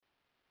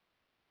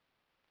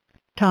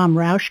Tom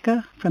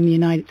Rauschke from the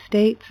United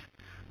States,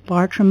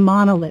 Bartram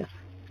Monolith,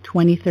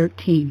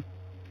 2013.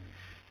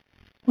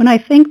 When I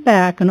think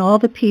back on all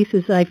the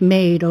pieces I've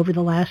made over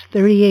the last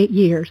 38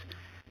 years,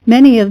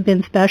 many have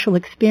been special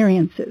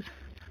experiences,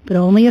 but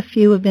only a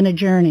few have been a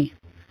journey.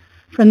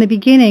 From the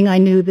beginning, I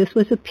knew this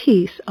was a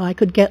piece I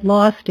could get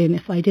lost in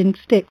if I didn't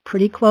stick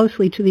pretty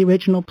closely to the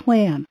original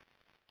plan.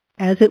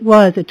 As it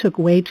was, it took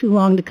way too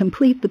long to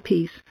complete the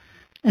piece,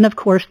 and of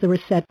course there were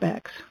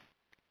setbacks.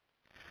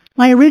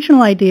 My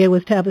original idea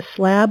was to have a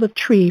slab of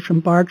tree from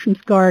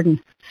Bartram's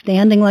garden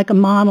standing like a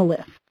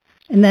monolith,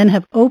 and then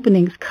have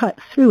openings cut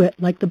through it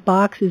like the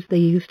boxes they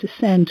used to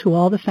send to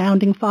all the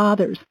founding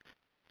fathers.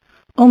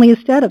 Only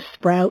instead of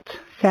sprouts,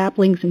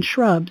 saplings, and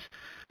shrubs,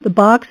 the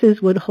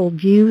boxes would hold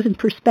views and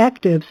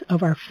perspectives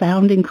of our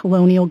founding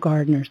colonial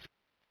gardeners.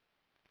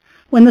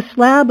 When the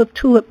slab of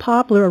tulip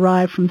poplar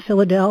arrived from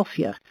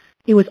Philadelphia,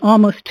 it was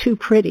almost too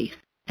pretty,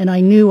 and I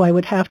knew I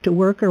would have to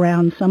work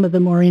around some of the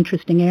more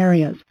interesting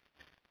areas.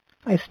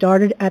 I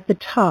started at the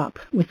top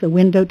with a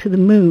window to the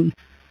moon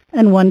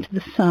and one to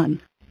the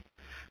sun,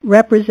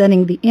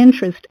 representing the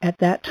interest at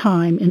that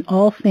time in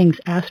all things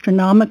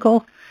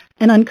astronomical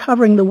and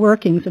uncovering the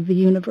workings of the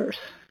universe.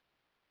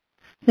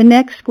 The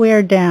next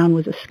square down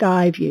was a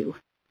sky view,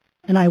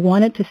 and I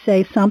wanted to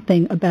say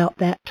something about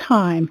that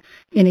time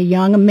in a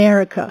young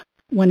America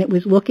when it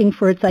was looking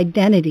for its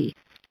identity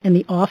and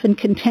the often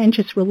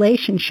contentious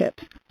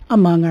relationships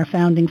among our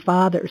founding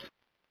fathers.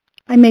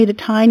 I made a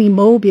tiny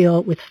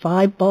mobile with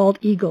 5 bald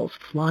eagles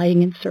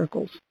flying in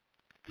circles.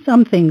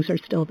 Some things are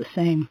still the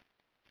same.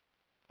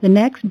 The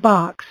next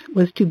box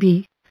was to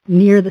be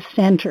near the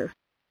center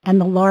and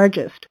the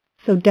largest,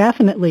 so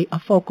definitely a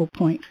focal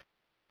point.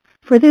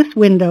 For this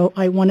window,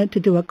 I wanted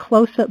to do a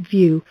close-up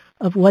view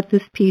of what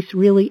this piece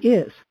really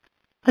is,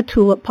 a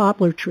tulip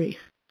poplar tree.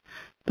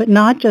 But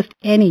not just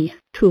any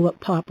tulip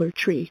poplar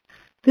tree.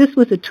 This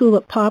was a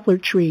tulip poplar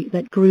tree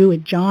that grew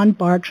in John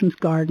Bartram's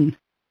garden.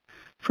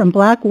 From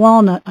black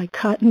walnut, I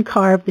cut and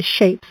carved the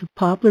shapes of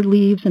poplar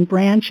leaves and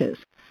branches,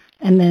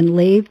 and then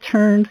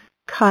lathe-turned,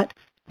 cut,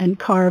 and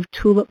carved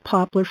tulip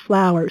poplar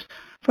flowers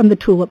from the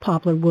tulip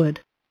poplar wood.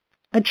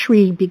 A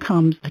tree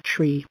becomes a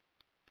tree.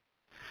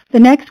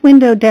 The next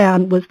window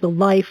down was the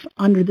life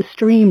under the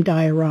stream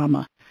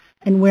diorama,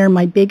 and where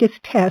my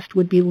biggest test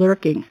would be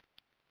lurking.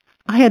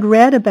 I had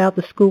read about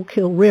the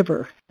Schuylkill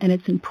River and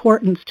its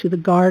importance to the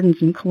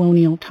gardens in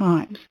colonial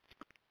times.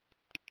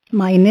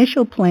 My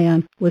initial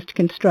plan was to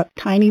construct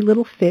tiny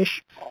little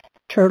fish,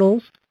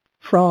 turtles,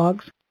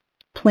 frogs,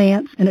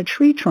 plants, and a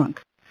tree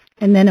trunk,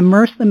 and then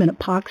immerse them in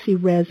epoxy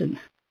resin.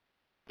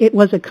 It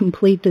was a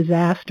complete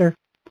disaster.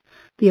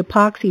 The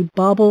epoxy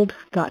bubbled,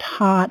 got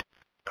hot,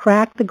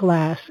 cracked the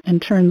glass, and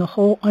turned the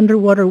whole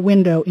underwater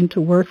window into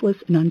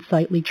worthless and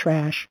unsightly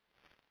trash.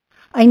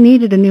 I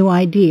needed a new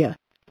idea,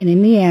 and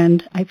in the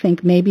end, I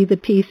think maybe the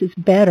piece is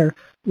better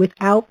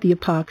without the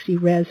epoxy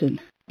resin.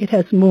 It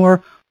has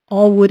more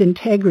all-wood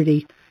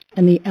integrity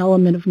and the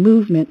element of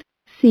movement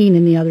seen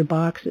in the other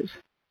boxes.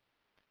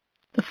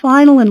 The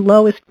final and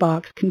lowest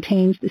box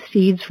contains the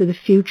seeds for the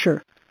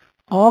future,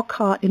 all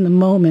caught in the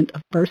moment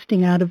of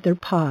bursting out of their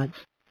pods,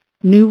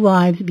 new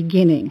lives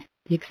beginning,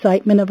 the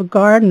excitement of a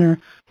gardener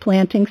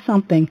planting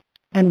something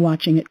and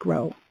watching it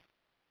grow.